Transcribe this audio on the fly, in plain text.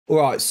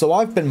Alright, so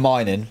I've been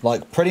mining,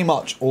 like, pretty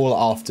much all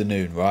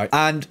afternoon, right?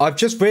 And I've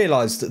just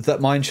realized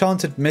that my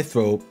enchanted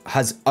mithril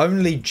has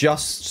only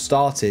just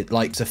started,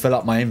 like, to fill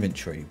up my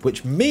inventory,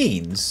 which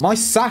means my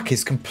sack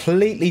is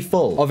completely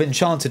full of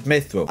enchanted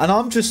mithril. And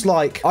I'm just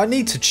like, I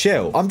need to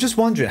chill. I'm just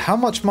wondering, how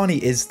much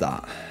money is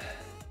that?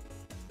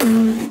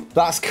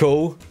 That's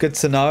cool. Good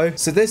to know.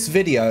 So this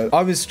video,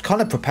 I was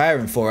kind of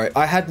preparing for it.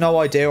 I had no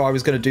idea I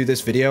was going to do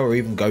this video or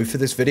even go for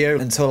this video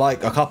until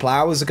like a couple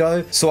hours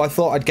ago. So I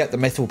thought I'd get the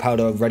mithril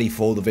powder ready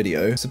for the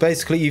video. So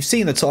basically, you've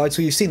seen the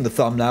title, you've seen the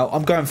thumbnail.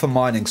 I'm going for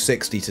mining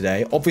 60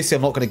 today. Obviously,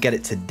 I'm not going to get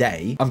it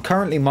today. I'm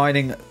currently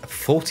mining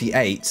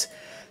 48.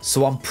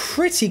 So I'm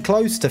pretty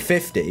close to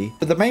 50.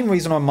 But the main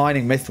reason I'm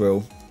mining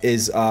mithril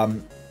is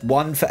 1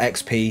 for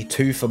XP,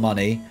 2 for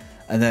money,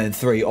 and then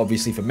 3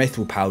 obviously for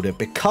mithril powder,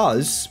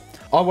 because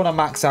I want to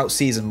max out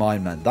Seasoned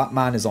Mine Man. That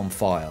man is on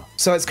fire.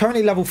 So it's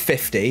currently level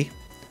 50.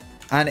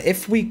 And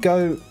if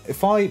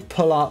I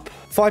pull up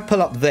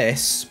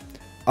this,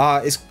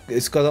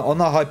 it's got on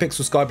the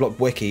Hypixel Skyblock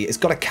wiki, it's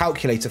got a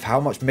calculator of how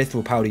much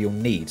mithril powder you'll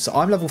need. So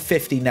I'm level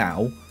 50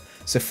 now.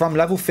 So from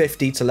level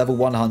 50 to level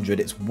 100,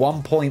 it's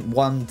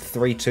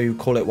 1.132,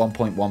 call it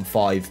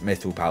 1.15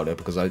 mithril powder,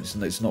 because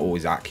it's not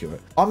always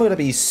accurate. I'm going to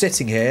be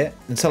sitting here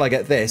until I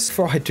get this.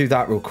 Before I do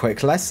that real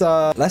quick, let's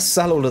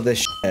sell all of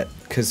this shit,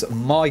 because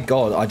my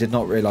god, I did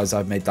not realize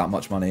I've made that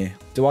much money.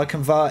 Do I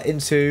convert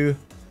into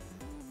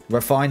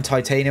refined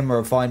titanium or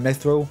refined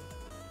mithril?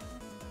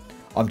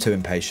 I'm too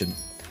impatient.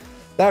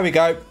 There we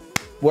go.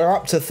 We're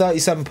up to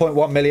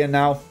 37.1 million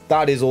now.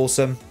 That is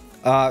awesome.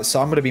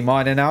 So I'm going to be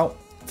mining out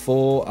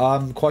for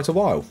quite a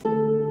while.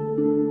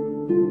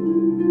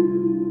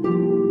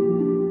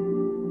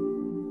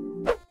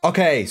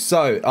 Okay,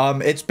 so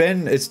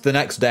it's the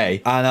next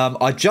day, and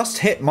I just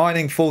hit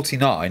mining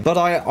 49, but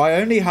I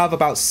only have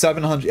about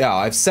 700. Yeah,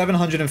 I have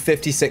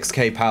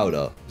 756k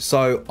powder.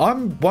 So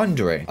I'm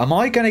wondering, am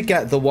I going to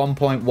get the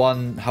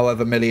 1.1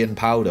 however million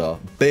powder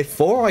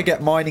before I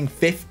get mining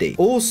 50?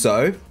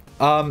 Also,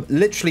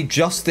 literally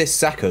just this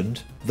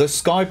second, the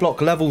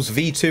Skyblock Levels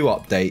V2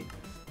 update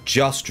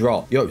just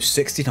dropped. Yo,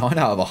 69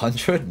 out of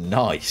 100.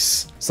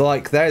 Nice. So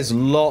like, there's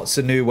lots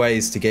of new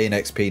ways to gain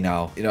XP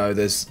now. You know,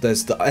 there's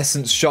the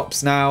essence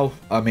shops now.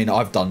 I mean,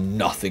 I've done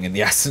nothing in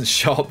the essence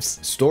shops.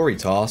 Story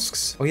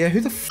tasks. Oh yeah,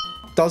 who the f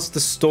does the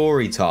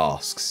story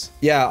tasks?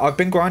 Yeah, I've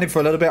been grinding for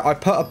a little bit. I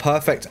put a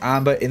perfect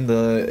amber in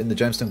the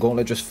gemstone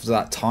gauntlet just for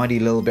that tiny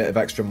little bit of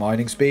extra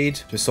mining speed,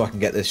 just so I can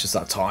get this just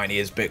that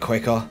tiniest bit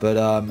quicker. But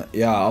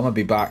yeah, I'm gonna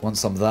be back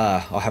once I'm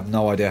there. I have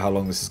no idea how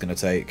long this is gonna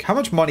take. How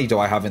much money do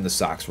I have in the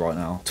sacks right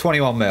now?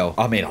 21 mil.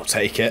 I mean, I'll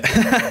take it.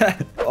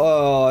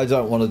 Oh, I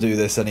don't want to do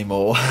this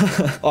anymore.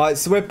 All right,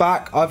 so we're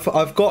back.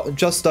 I've got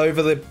just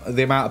over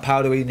the amount of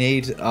powder we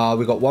need. We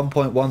got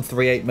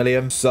 1.138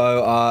 million.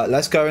 So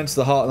let's go into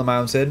the heart of the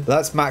mountain.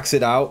 Let's max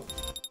it out.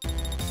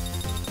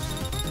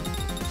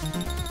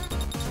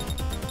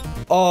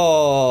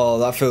 Oh,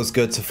 that feels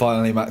good to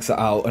finally max it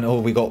out. And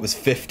all we got was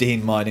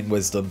 15 mining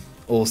wisdom.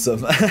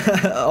 Awesome.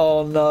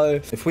 Oh no.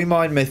 If we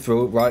mine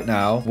mithril right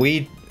now,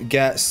 we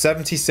get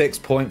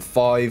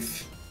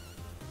 76.5.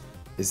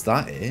 Is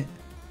that it?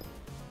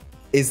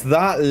 Is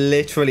that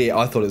literally?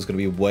 I thought it was going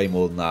to be way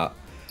more than that.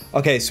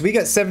 Okay, so we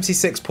get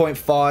 76.5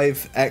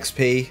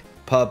 XP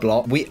per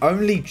block. We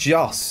only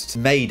just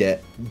made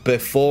it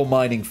before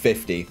mining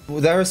 50.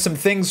 There are some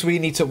things we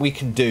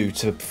can do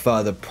to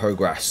further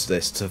progress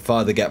this, to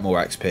further get more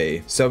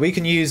XP. So we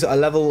can use a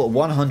level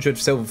 100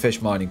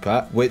 silverfish mining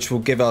pet, which will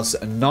give us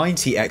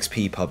 90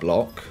 XP per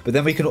block. But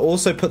then we can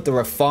also put the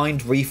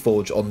refined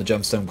reforge on the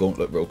gemstone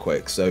gauntlet real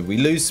quick. So we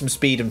lose some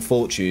speed and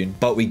fortune,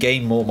 but we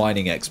gain more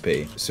mining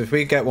XP. So if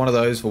we get one of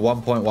those for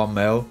 1.1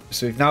 mil,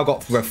 so we've now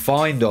got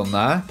refined on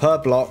there. Per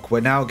block, we're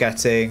now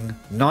getting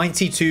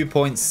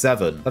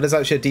 92.7. That is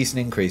actually a decent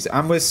increase,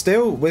 and we're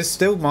still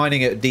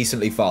mining it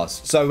decently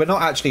fast, so we're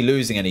not actually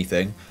losing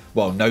anything,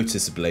 well,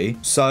 noticeably.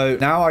 So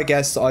now I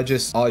guess I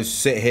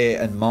sit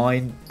here and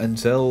mine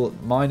until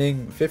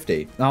mining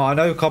 50. Now I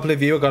know a couple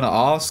of you are going to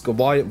ask,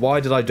 why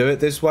did I do it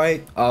this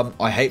way?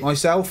 I hate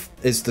myself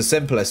is the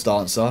simplest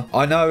answer.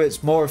 I know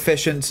it's more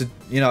efficient to,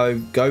 you know,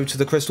 go to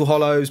the crystal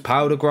hollows,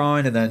 powder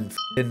grind, and then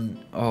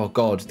oh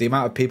god, the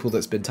amount of people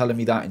that's been telling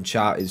me that in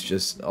chat is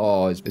just,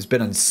 oh, it's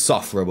been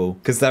insufferable,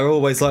 because they're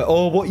always like,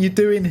 oh, what are you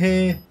doing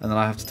here? And then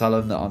I have to tell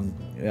them that I'm,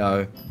 you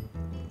know,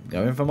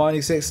 going for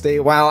mining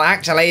 60. Well,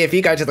 actually, if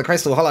you go to the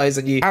crystal hollows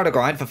and you powder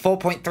grind for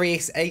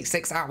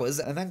 4.386 hours,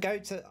 and then go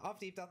to,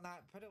 after you've done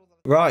that, put it all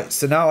the... Right,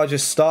 so now I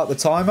just start the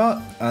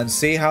timer and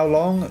see how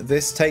long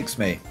this takes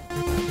me.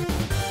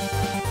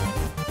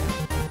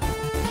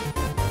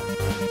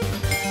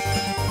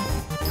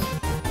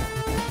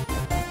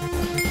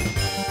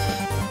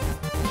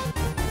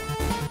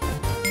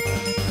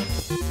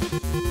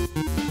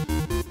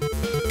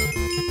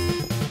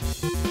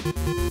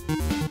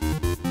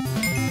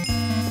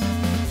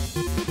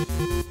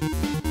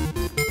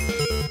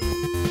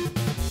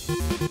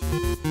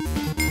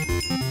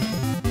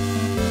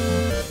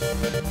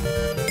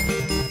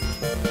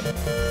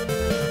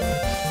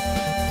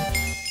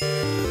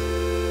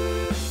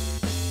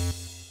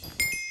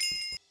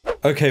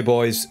 Okay,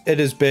 boys, it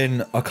has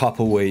been a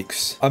couple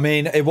weeks. I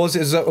mean, it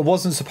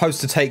wasn't supposed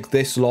to take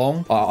this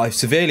long. I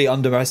severely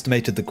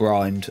underestimated the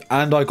grind,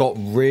 and I got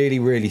really,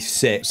 really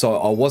sick, so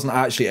I wasn't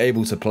actually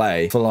able to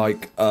play for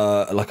like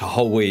a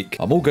whole week.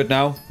 I'm all good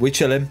now. We're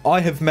chilling.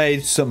 I have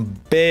made some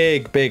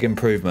big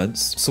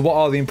improvements. So what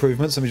are the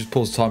improvements? Let me just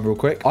pause the time real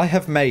quick. I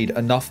have made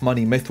enough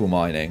money mithril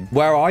mining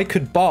where I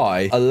could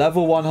buy a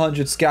level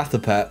 100 scatter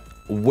pet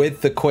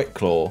with the quick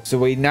claw. So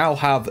we now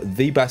have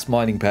the best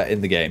mining pet in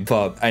the game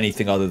for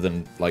anything other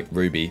than like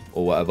ruby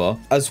or whatever,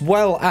 as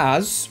well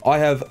as I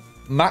have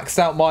maxed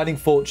out mining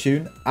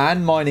fortune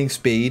and mining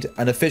speed,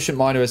 and efficient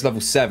miner is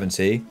level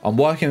 70. I'm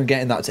working on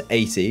getting that to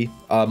 80.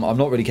 I'm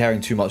not really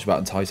caring too much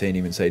about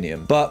titanium and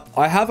sanium, but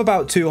I have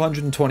about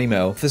 220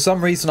 mil. For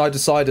some reason I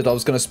decided I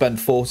was going to spend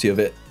 40 of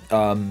it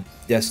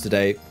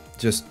yesterday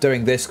just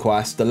doing this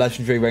quest, the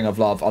legendary ring of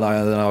love, and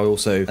then I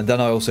also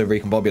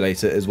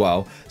recombobulate it as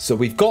well. So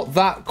we've got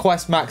that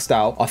quest maxed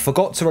out. I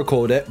forgot to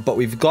record it, but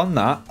we've done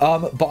that.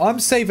 But I'm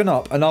saving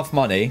up enough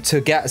money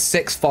to get a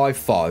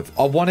 655.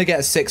 I want to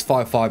get a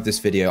 655 this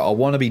video. I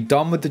want to be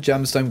done with the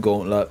gemstone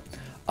gauntlet,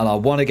 and I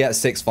want to get a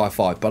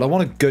 655, but I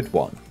want a good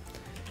one.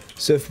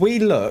 So if we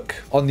look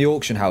on the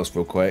auction house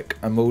real quick,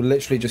 and we'll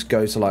literally just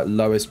go to like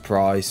lowest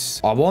price.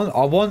 I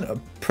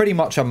want pretty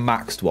much a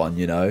maxed one,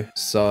 you know.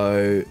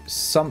 So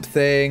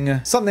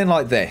something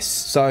like this.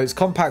 So it's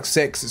compact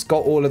 6. It's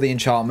got all of the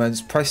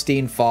enchantments.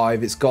 Pristine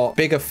 5. It's got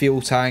bigger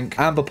fuel tank,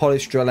 amber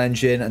polished drill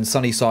engine, and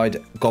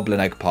Sunnyside goblin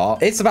egg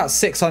part. It's about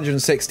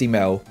 660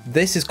 mil.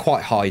 This is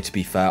quite high, to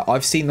be fair.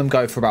 I've seen them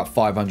go for about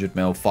 500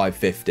 mil,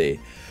 550.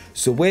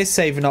 So we're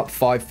saving up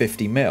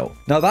 550 mil.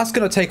 Now that's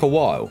going to take a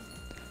while.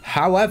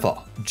 However,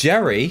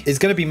 Jerry is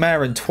going to be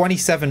mayor in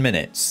 27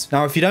 minutes.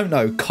 Now, if you don't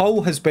know,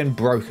 Cole has been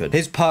broken.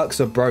 His perks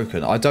are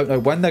broken. I don't know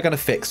when they're going to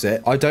fix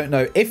it. I don't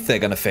know if they're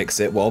going to fix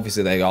it. Well,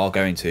 obviously they are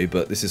going to,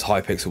 but this is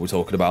Hypixel we're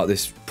talking about.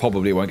 This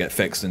probably won't get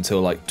fixed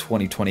until like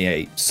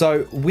 2028.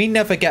 So we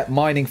never get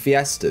mining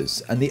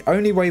fiestas, and the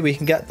only way we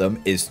can get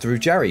them is through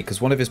Jerry, because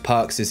one of his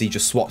perks is he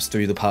just swaps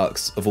through the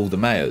perks of all the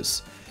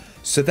mayors.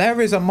 So there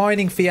is a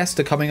mining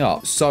fiesta coming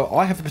up. So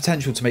I have the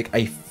potential to make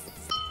a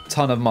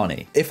ton of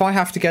money. If I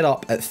have to get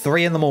up at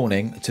 3 in the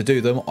morning to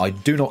do them, I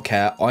do not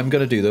care. I'm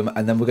going to do them,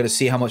 and then we're going to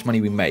see how much money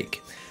we make.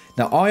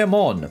 Now, I am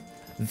on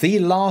the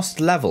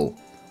last level.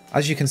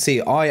 As you can see,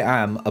 I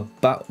am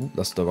about...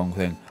 That's the wrong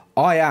thing.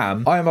 I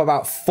am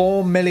about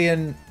 4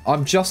 million...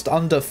 I'm just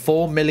under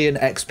 4 million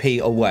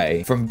XP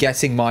away from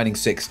getting mining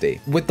 60.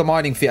 With the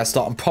mining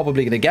fiesta, I'm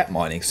probably going to get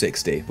mining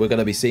 60. We're going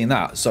to be seeing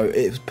that. So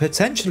it's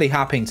potentially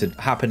happening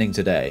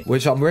today,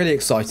 which I'm really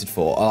excited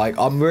for. Like,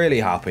 I'm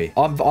really happy.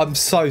 I'm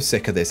so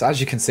sick of this.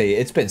 As you can see,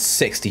 it's been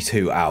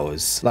 62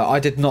 hours. Like, I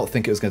did not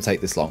think it was going to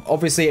take this long.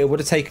 Obviously, it would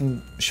have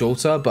taken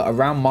shorter, but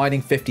around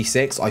mining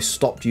 56, I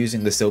stopped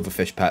using the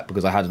silverfish pet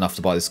because I had enough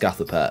to buy the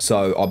scather pet.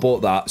 So I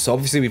bought that. So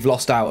obviously, we've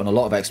lost out on a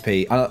lot of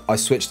XP. And I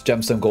switched the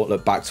gemstone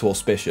gauntlet back to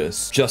auspicious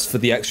just for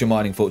the extra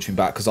mining fortune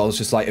back, because I was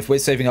just like, if we're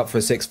saving up for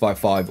a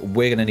 655,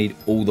 we're going to need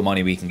all the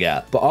money we can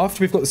get. But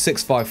after we've got the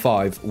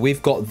 655,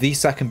 we've got the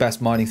second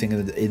best mining thing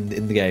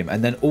in the game,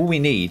 and then all we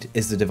need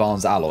is the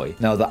Divan's alloy.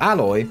 Now the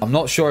alloy, I'm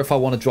not sure if I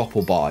want to drop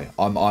or buy.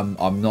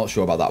 I'm not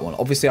sure about that one.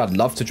 Obviously I'd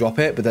love to drop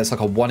it, but there's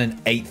like a 1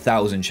 in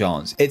 8,000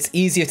 chance. It's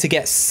easier to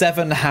get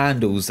 7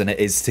 handles than it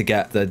is to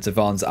get the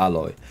Divan's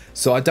alloy,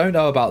 so I don't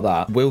know about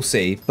that. We'll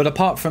see. But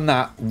apart from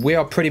that, we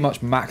are pretty much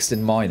maxed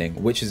in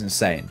mining, which is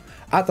insane.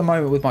 At the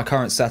moment with my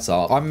current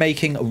setup, I'm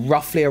making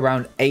roughly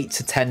around 8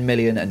 to 10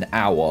 million an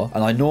hour,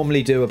 and I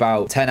normally do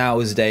about 10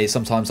 hours a day.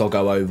 Sometimes I'll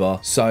go over.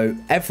 So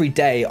every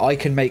day I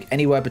can make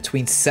anywhere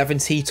between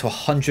 70 to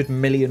 100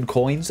 million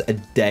coins a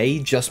day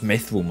just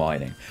mithril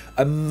mining.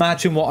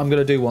 Imagine what I'm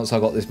going to do once I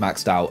got this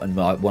maxed out and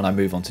when I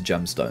move on to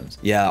gemstones.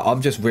 Yeah, I'm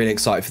just really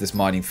excited for this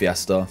mining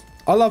fiesta.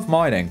 I love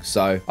mining,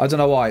 so I don't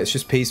know why. It's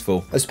just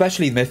peaceful,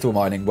 especially mithril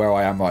mining where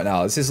I am right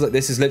now. This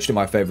is literally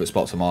my favorite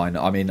spot to mine.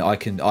 I mean, I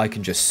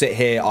can just sit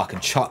here. I can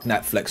chuck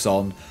Netflix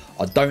on.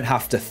 I don't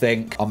have to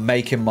think. I'm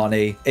making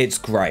money. It's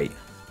great,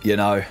 you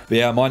know. But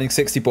yeah, mining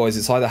 60, boys.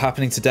 It's either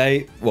happening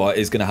today. Well, it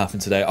is going to happen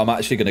today. I'm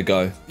actually going to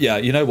go. Yeah,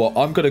 you know what?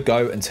 I'm going to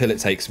go until it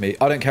takes me.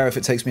 I don't care if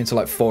it takes me until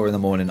like 4 in the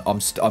morning.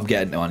 I'm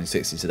getting mining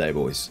 60 today,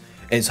 boys.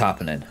 It's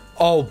happening.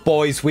 Oh,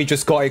 boys, we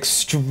just got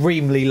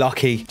extremely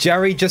lucky.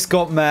 Jerry just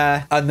got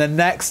mayor, and the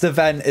next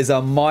event is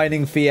a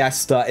mining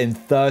fiesta in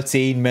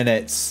 13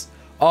 minutes.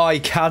 I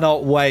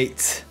cannot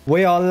wait.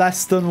 We are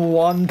less than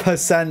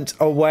 1%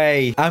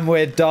 away, and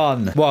we're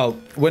done. Well,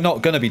 we're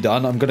not going to be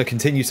done. I'm going to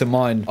continue to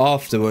mine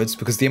afterwards,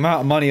 because the amount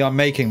of money I'm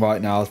making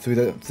right now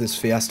through this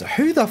fiesta.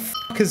 Who the f***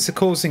 is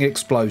causing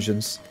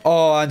explosions?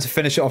 Oh, and to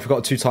finish it off, we've got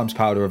a 2 times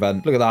powder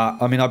event. Look at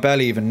that. I mean, I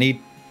barely even need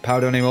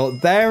powder anymore.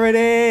 There it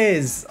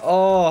is.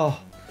 Oh,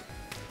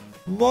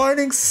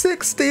 mining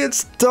 60,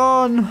 it's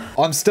done.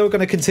 I'm still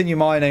going to continue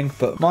mining,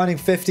 but mining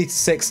 50 to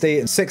 60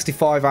 in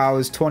 65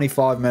 hours,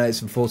 25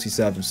 minutes and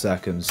 47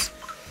 seconds.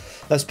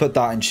 Let's put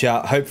that in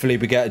chat. Hopefully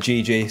we get a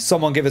GG.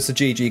 Someone give us a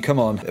GG. Come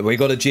on. We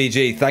got a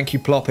GG. Thank you,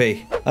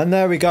 Ploppy. And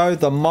there we go.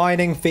 The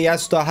mining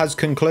fiesta has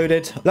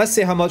concluded. Let's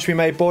see how much we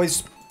made,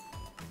 boys.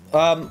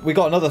 We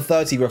got another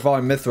 30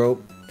 refined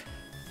mithril.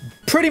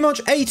 Pretty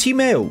much 80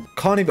 mil.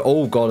 Can't even...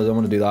 Oh, God, I don't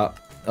want to do that.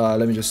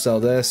 Let me just sell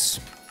this.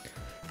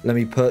 Let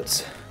me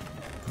put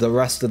the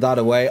rest of that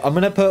away. I'm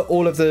going to put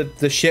all of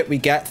the shit we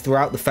get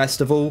throughout the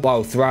festival,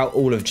 well, throughout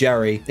all of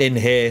Jerry in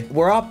here.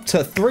 We're up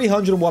to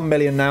 301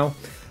 million now.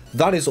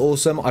 That is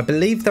awesome. I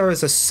believe there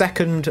is a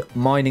second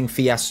mining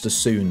fiesta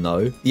soon,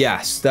 though.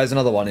 Yes, there's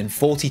another one in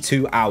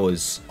 42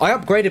 hours. I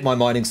upgraded my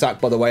mining sack,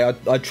 by the way.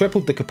 I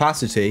tripled the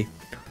capacity.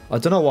 I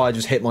don't know why I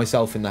just hit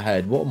myself in the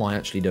head. What am I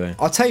actually doing?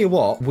 I'll tell you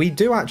what. We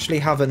do actually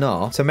have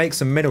enough to make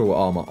some mineral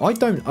armor. I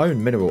don't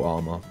own mineral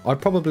armor. I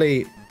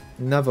probably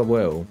never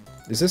will.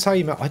 Is this how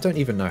you make? I don't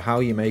even know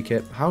how you make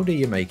it. How do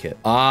you make it?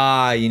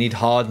 Ah, you need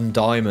hardened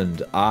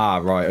diamond. Ah,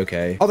 right,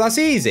 okay. Oh, that's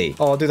easy.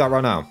 Oh, I'll do that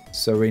right now.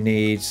 So we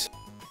need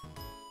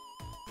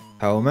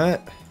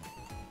helmet,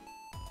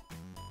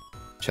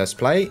 chest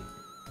plate,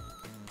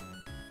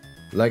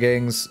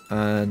 leggings,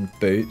 and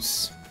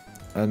boots.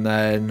 And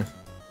then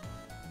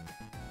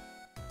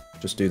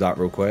just do that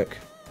real quick.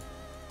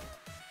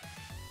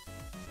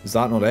 Is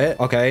that not it?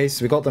 Okay,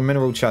 so we got the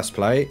mineral chest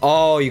plate.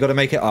 Oh, you got to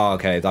make it. Oh,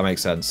 okay, that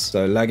makes sense.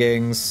 So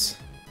leggings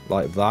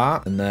like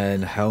that. And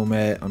then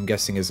helmet, I'm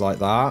guessing, is like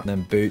that. And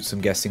then boots, I'm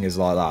guessing, is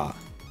like that.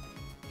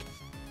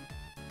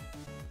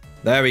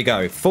 There we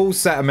go. Full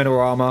set of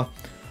mineral armor.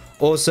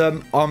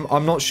 Awesome.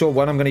 I'm not sure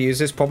when I'm going to use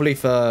this. Probably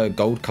for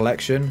gold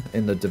collection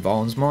in the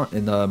Divans,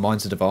 in the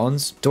Mines of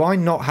Divans. Do I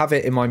not have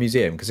it in my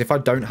museum? Because if I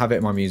don't have it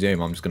in my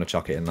museum, I'm just going to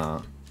chuck it in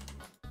that.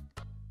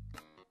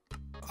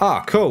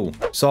 Ah, cool.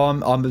 So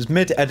I was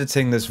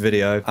mid-editing this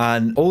video,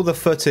 and all the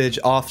footage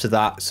after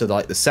that, so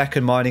like the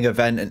second mining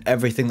event and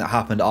everything that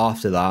happened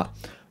after that,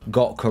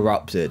 got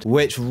corrupted,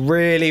 which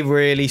really,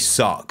 really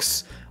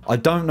sucks. I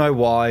don't know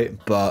why,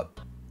 but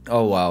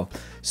oh well.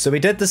 So we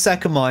did the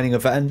second mining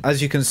event. As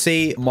you can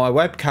see, my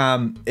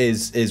webcam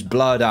is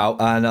blurred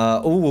out, and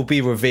all will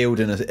be revealed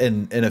in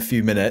a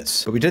few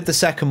minutes. But we did the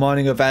second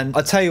mining event.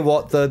 I tell you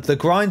what, the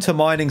grind to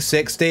mining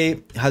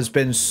 60 has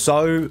been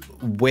so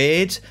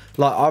weird.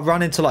 Like, I've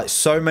run into like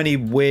so many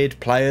weird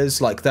players.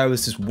 Like, there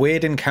was this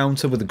weird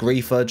encounter with a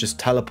griefer just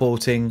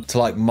teleporting to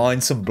like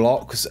mine some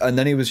blocks, and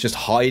then he was just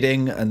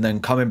hiding and then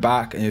coming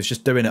back, and he was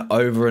just doing it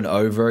over and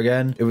over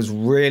again. It was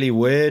really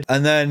weird.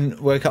 And then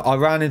I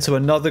ran into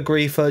another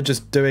griefer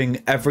just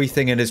doing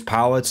everything in his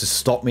power to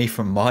stop me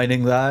from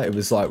mining there. It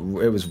was like,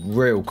 it was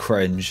real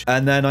cringe.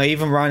 And then I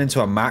even ran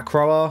into a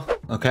macroer.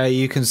 Okay,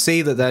 you can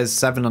see that there's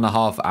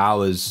 7.5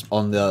 hours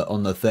on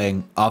the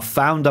thing. I've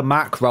found a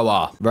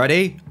macroer.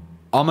 Ready?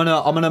 I'm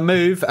gonna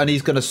move, and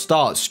he's gonna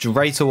start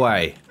straight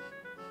away.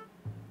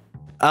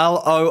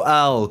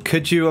 LOL.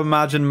 Could you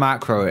imagine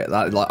macro it?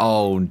 That, like,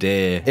 oh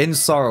dear. In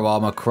sorrow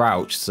armor,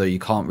 crouched, so you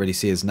can't really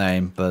see his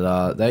name.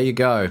 But there you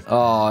go.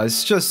 Oh,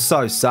 it's just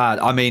so sad.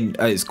 I mean,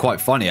 it's quite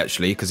funny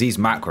actually, because he's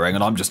macroing,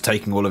 and I'm just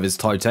taking all of his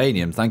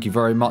titanium. Thank you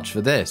very much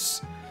for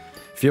this.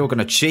 If you're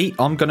gonna cheat,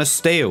 I'm gonna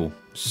steal.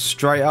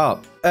 Straight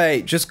up.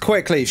 Hey, just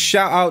quickly,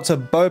 shout out to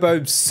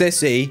Bobo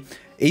Sissy.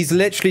 He's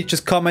literally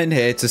just come in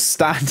here to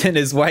stand in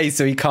his way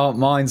so he can't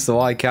mine so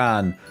I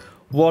can.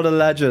 What a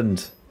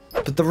legend.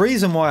 But the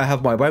reason why I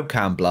have my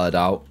webcam blurred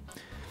out,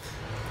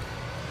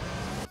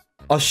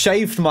 I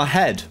shaved my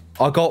head.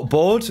 I got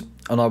bored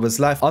and I was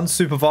left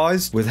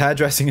unsupervised with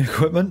hairdressing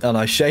equipment, and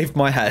I shaved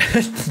my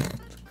head.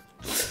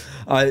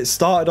 I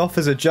started off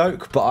as a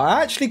joke, but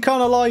I actually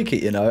kind of like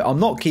it, you know. I'm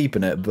not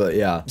keeping it, but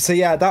yeah. So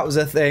yeah, that was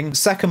a thing.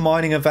 Second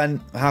mining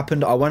event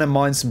happened. I went and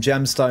mined some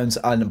gemstones,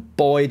 and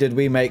boy, did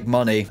we make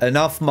money.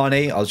 Enough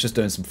money. I was just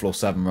doing some floor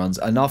 7 runs.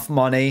 Enough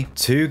money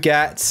to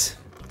get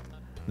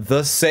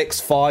the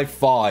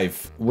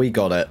 655. We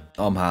got it.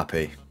 I'm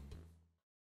happy.